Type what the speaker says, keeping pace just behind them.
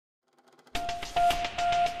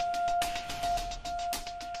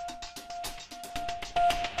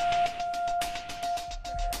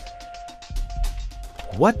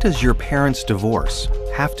What does your parents' divorce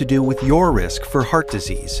have to do with your risk for heart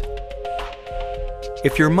disease?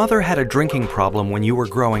 If your mother had a drinking problem when you were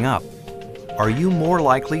growing up, are you more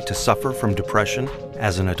likely to suffer from depression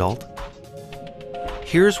as an adult?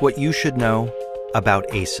 Here's what you should know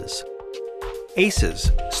about ACEs.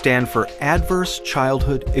 ACEs stand for Adverse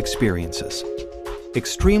Childhood Experiences,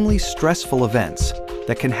 extremely stressful events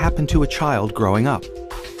that can happen to a child growing up.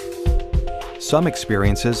 Some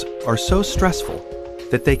experiences are so stressful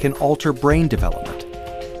that they can alter brain development,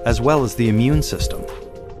 as well as the immune system,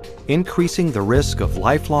 increasing the risk of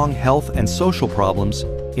lifelong health and social problems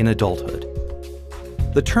in adulthood.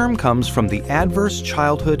 The term comes from the Adverse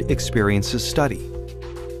Childhood Experiences Study,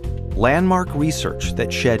 landmark research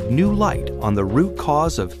that shed new light on the root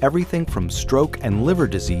cause of everything from stroke and liver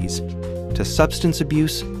disease to substance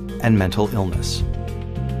abuse and mental illness.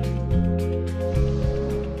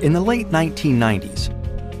 In the late 1990s,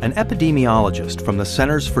 an epidemiologist from the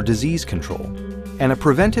Centers for Disease Control and a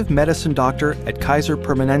preventive medicine doctor at Kaiser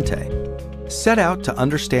Permanente set out to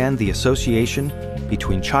understand the association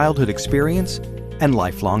between childhood experience and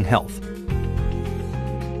lifelong health.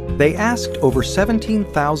 They asked over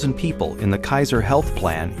 17,000 people in the Kaiser Health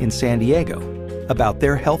Plan in San Diego about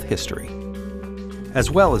their health history, as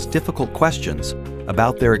well as difficult questions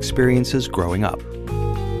about their experiences growing up.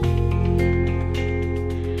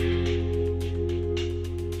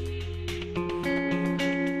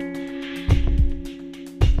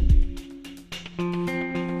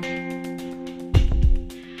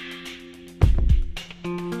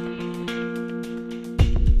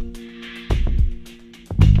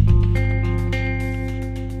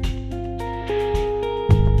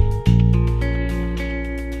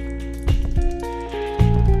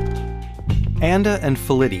 Anda and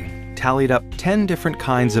Felitti tallied up 10 different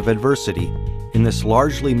kinds of adversity in this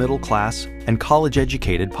largely middle-class and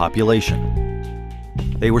college-educated population.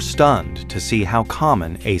 They were stunned to see how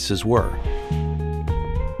common ACEs were.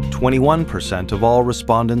 21% of all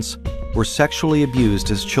respondents were sexually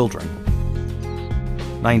abused as children.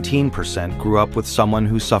 19% grew up with someone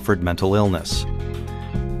who suffered mental illness.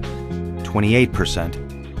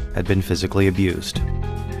 28% had been physically abused.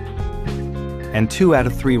 And 2 out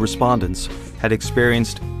of 3 respondents had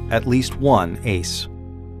experienced at least one ACE.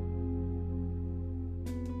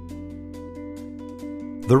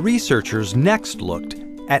 The researchers next looked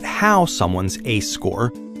at how someone's ACE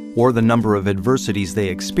score, or the number of adversities they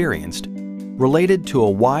experienced, related to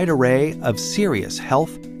a wide array of serious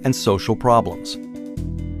health and social problems.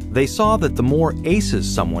 They saw that the more ACEs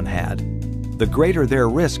someone had, the greater their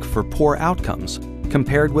risk for poor outcomes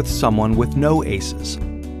compared with someone with no ACEs.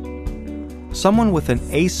 Someone with an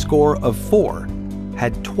ACE score of 4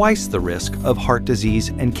 had twice the risk of heart disease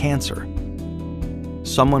and cancer.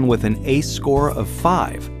 Someone with an ACE score of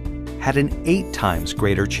 5 had an 8 times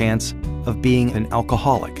greater chance of being an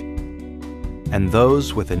alcoholic. And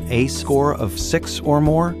those with an ACE score of 6 or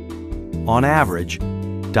more, on average,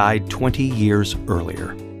 died 20 years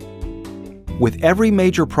earlier. With every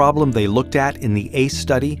major problem they looked at in the ACE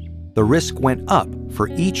study, the risk went up for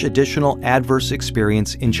each additional adverse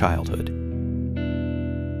experience in childhood.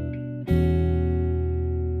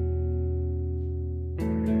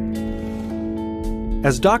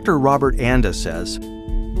 As Dr. Robert Anda says,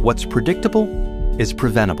 what's predictable is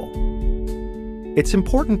preventable. It's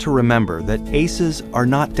important to remember that ACEs are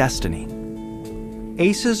not destiny.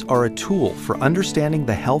 ACEs are a tool for understanding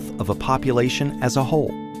the health of a population as a whole.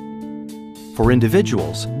 For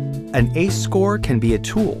individuals, an ACE score can be a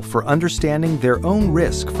tool for understanding their own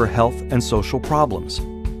risk for health and social problems,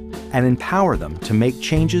 and empower them to make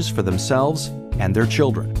changes for themselves and their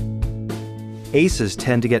children. ACEs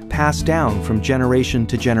tend to get passed down from generation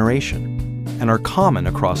to generation and are common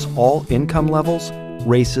across all income levels,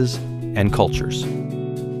 races, and cultures.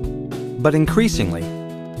 But increasingly,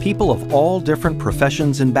 people of all different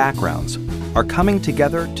professions and backgrounds are coming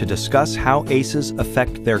together to discuss how ACEs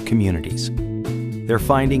affect their communities. They're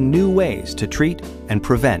finding new ways to treat and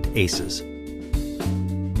prevent ACEs.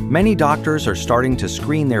 Many doctors are starting to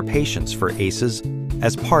screen their patients for ACEs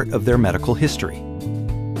as part of their medical history.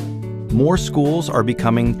 More schools are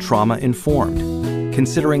becoming trauma-informed,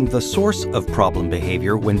 considering the source of problem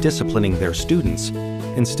behavior when disciplining their students,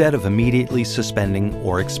 instead of immediately suspending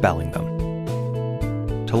or expelling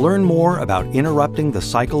them. To learn more about interrupting the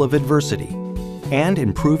cycle of adversity and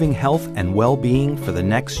improving health and well-being for the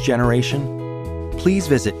next generation, please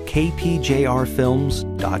visit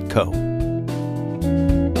kpjrfilms.co.